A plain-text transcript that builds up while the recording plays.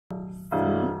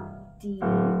D, E, F,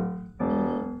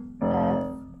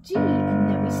 G. And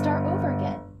then we start over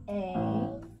again.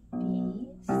 A, B,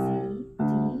 C, D,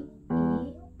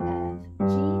 E, F,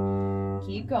 G.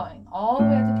 Keep going all the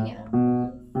way up the piano.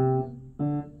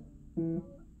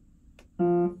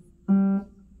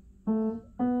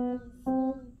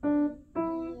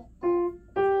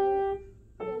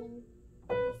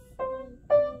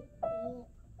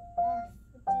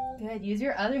 Good. Use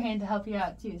your other hand to help you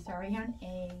out too. Start right here on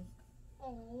A.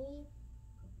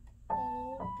 A,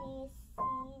 B, C,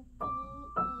 D,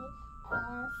 E,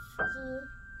 F, G.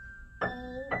 A,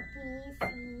 B, C,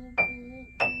 D,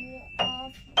 E,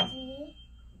 F, G.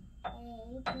 A,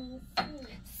 B, C.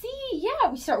 C, yeah,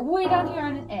 we start way down here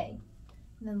on an A.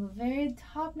 And then the very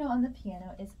top note on the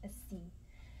piano is a C.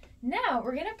 Now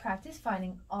we're going to practice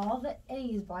finding all the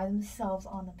A's by themselves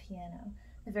on the piano.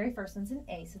 The very first one's an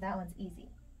A, so that one's easy.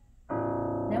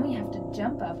 Then we have to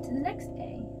jump up to the next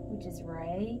A, which is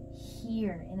right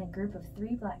here in a group of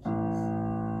 3 black keys.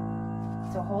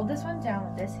 So hold this one down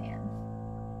with this hand.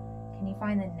 Can you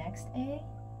find the next A?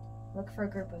 Look for a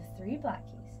group of 3 black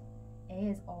keys. A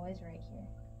is always right here.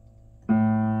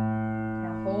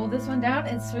 Now hold this one down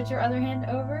and switch your other hand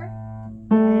over.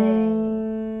 A.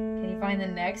 Can you find the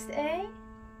next A?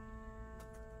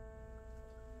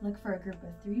 Look for a group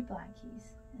of 3 black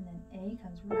keys. And then A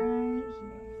comes right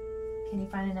here. Can you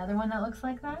find another one that looks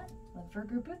like that? Look for a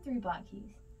group of 3 black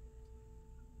keys.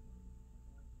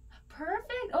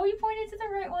 Perfect. Oh, you pointed to the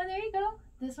right one. There you go.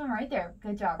 This one right there.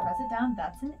 Good job. Press it down.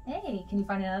 That's an A. Can you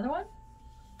find another one?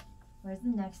 Where's the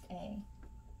next A?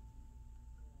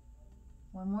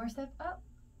 One more step up.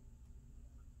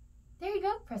 There you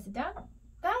go. Press it down.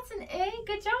 That's an A.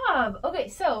 Good job. Okay,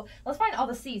 so let's find all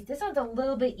the C's. This one's a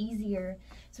little bit easier.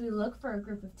 So we look for a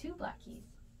group of 2 black keys.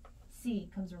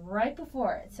 C comes right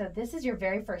before it. So this is your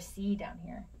very first C down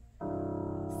here.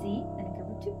 C and a group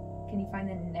of 2. Can you find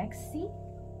the next C?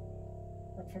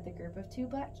 Look for the group of 2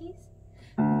 black keys.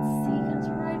 And C comes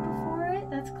right before it.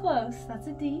 That's close. That's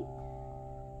a D.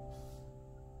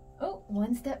 Oh,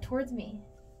 one step towards me.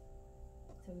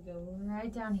 So we go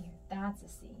right down here. That's a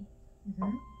C.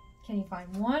 Can you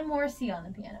find one more C on the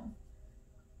piano?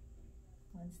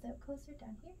 One step closer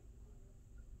down here.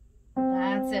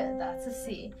 That's it. That's a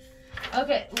C.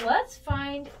 Okay, let's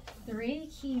find 3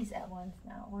 keys at once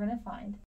now. We're going to find